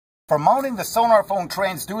For mounting the SonarPhone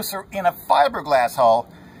transducer in a fiberglass hull,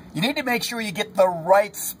 you need to make sure you get the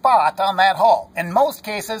right spot on that hull. In most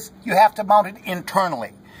cases, you have to mount it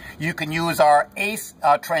internally. You can use our ACE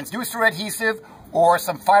transducer adhesive or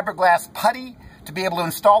some fiberglass putty to be able to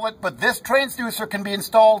install it, but this transducer can be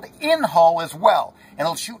installed in hull as well, and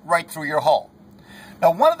it'll shoot right through your hull.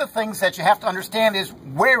 Now, one of the things that you have to understand is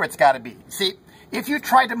where it's got to be. See, if you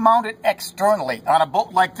try to mount it externally on a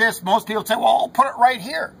boat like this, most people say, well, I'll put it right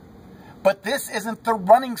here. But this isn't the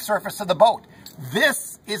running surface of the boat.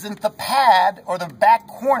 This isn't the pad or the back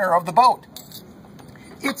corner of the boat.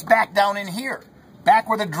 It's back down in here, back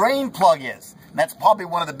where the drain plug is. And that's probably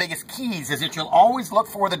one of the biggest keys, is that you'll always look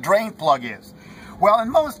for where the drain plug is. Well,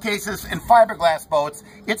 in most cases, in fiberglass boats,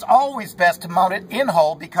 it's always best to mount it in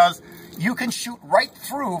hull because you can shoot right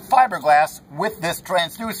through fiberglass with this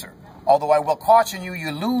transducer. Although I will caution you,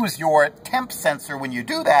 you lose your temp sensor when you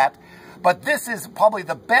do that. But this is probably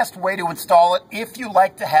the best way to install it if you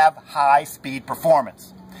like to have high-speed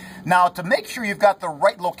performance. Now, to make sure you've got the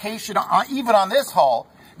right location, even on this hull,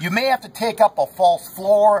 you may have to take up a false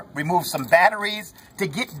floor, remove some batteries to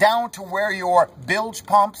get down to where your bilge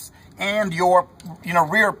pumps and your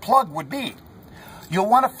rear plug would be. You'll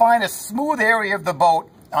want to find a smooth area of the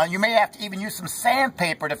boat. You may have to even use some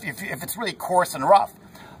sandpaper if it's really coarse and rough.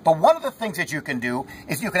 But one of the things that you can do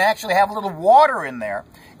is you can actually have a little water in there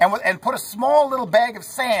and put a small little bag of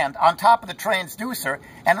sand on top of the transducer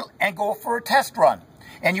and go for a test run.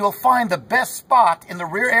 And you'll find the best spot in the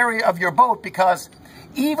rear area of your boat because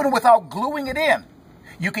even without gluing it in,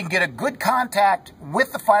 you can get a good contact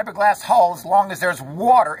with the fiberglass hull as long as there's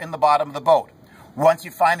water in the bottom of the boat. Once you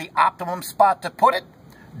find the optimum spot to put it,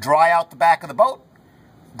 dry out the back of the boat,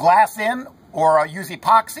 glass in, or use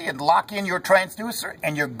epoxy and lock in your transducer,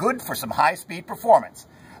 and you're good for some high-speed performance.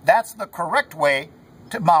 That's the correct way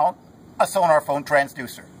to mount a SonarPhone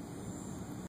transducer.